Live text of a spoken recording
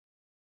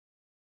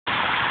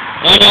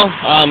Well,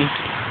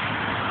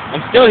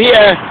 I'm still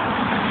here,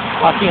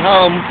 walking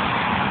home.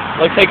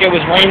 Looks like it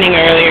was raining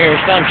earlier or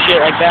some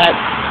shit like that.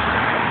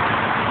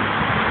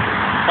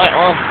 But,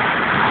 well,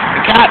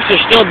 the cops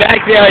are still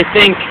back there, I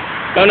think.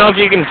 Don't know if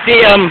you can see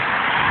them.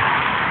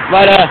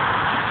 But,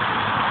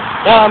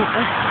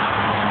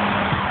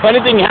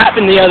 funny thing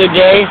happened the other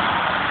day.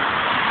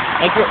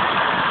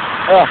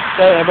 Oh,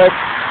 sorry,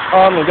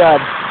 oh my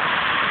god.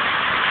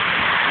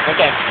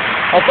 Okay.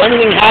 Oh, funny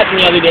thing happened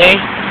the other day.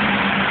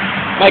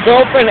 My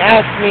girlfriend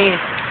asked me,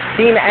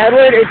 Team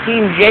Edward or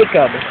Team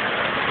Jacob?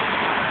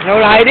 You know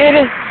what I did?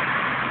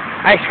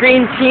 I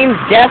screamed Team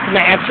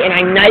Deathmatch and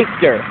I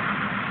knifed her.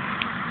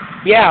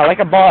 Yeah, like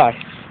a boss.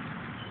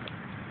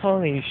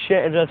 Holy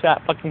shit, it just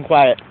got fucking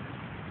quiet.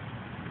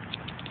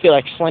 I feel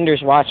like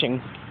Slender's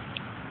watching.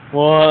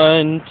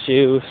 1,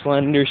 2,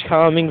 Slender's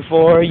coming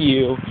for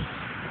you.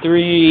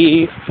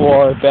 3,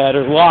 4,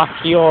 better lock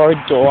your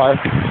door.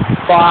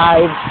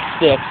 5,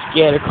 6,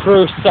 get a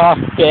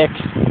crucifix.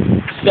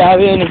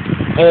 7,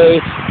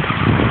 8,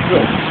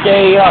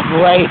 stay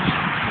upright.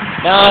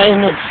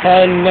 9,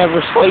 10,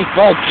 never sleep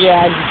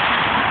again.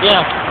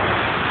 Yeah.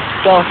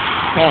 So,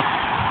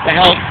 the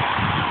hell.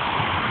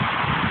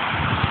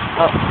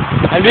 Oh,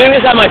 I'm doing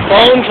this on my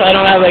phone, so I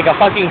don't have like a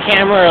fucking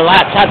camera or a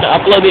laptop to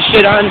upload this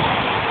shit on.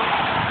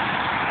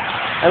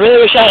 I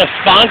really wish I had a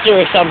sponsor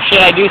or some shit.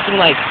 I do some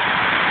like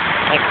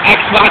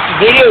Xbox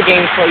video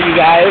games for you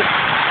guys.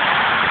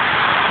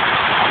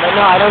 But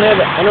no, I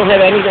don't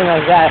have anything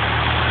like that.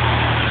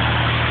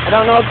 I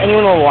don't know if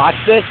anyone will watch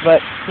this,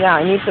 but yeah,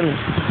 I need some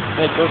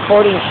like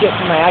recording shit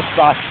for my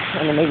Xbox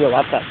and then maybe a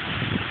laptop.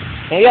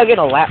 Maybe I'll get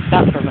a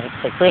laptop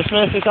for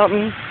Christmas or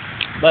something.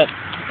 But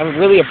I would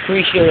really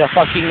appreciate a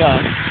fucking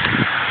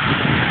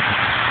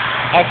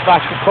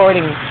Xbox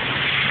recording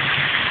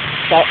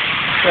set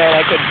so that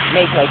I could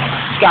make like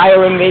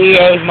Skyrim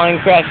videos,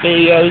 Minecraft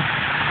videos,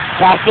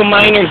 Castle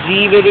Miner Z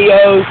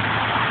videos,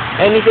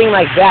 anything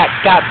like that,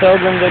 Scott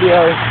Pilgrim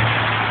videos,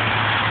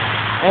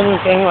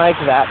 anything like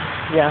that.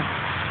 Yeah.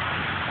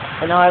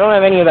 But no, I don't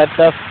have any of that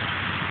stuff.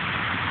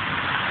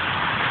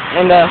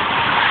 And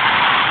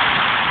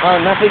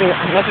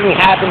nothing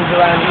happens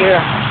around here.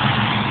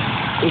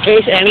 In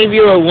case any of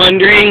you are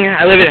wondering,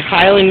 I live in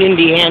Highland,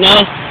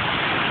 Indiana.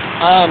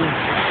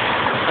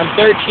 I'm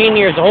 13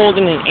 years old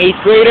and an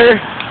 8th grader.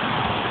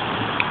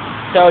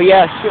 So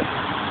yeah,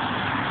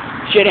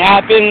 shit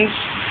happens.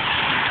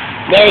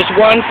 There's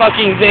one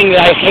fucking thing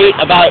that I hate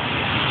about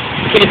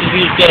kids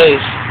these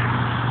days.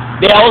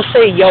 They all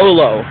say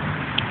YOLO.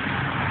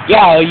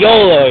 Yeah,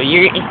 YOLO.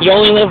 You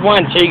only live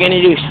once, so you're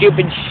gonna do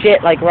stupid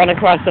shit like run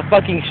across the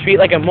fucking street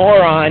like a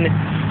moron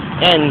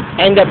and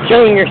end up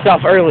killing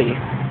yourself early.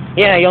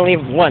 Yeah, you only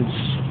live once.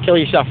 Kill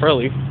yourself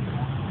early.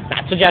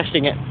 Not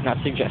suggesting it. Not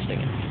suggesting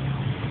it.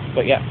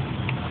 But yeah.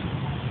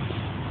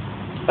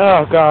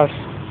 Oh god.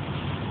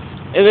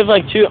 I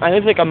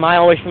live like a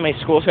mile away from my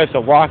school, so I have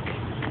to walk.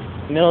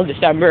 Middle of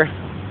December.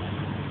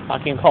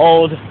 Fucking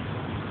cold.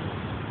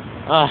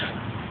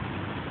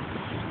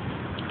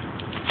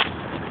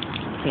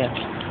 Yeah.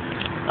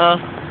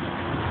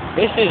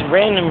 This is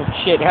Random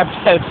Shit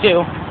episode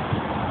 2.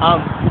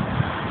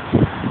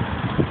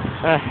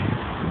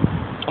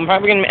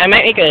 I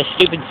might make a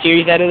stupid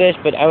series out of this,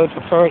 but I would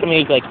prefer to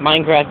make like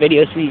Minecraft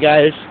videos for you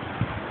guys.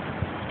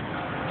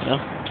 You know?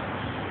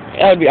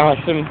 That would be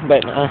awesome,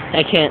 but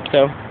I can't,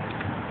 so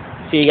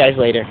see you guys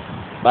later.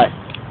 Bye.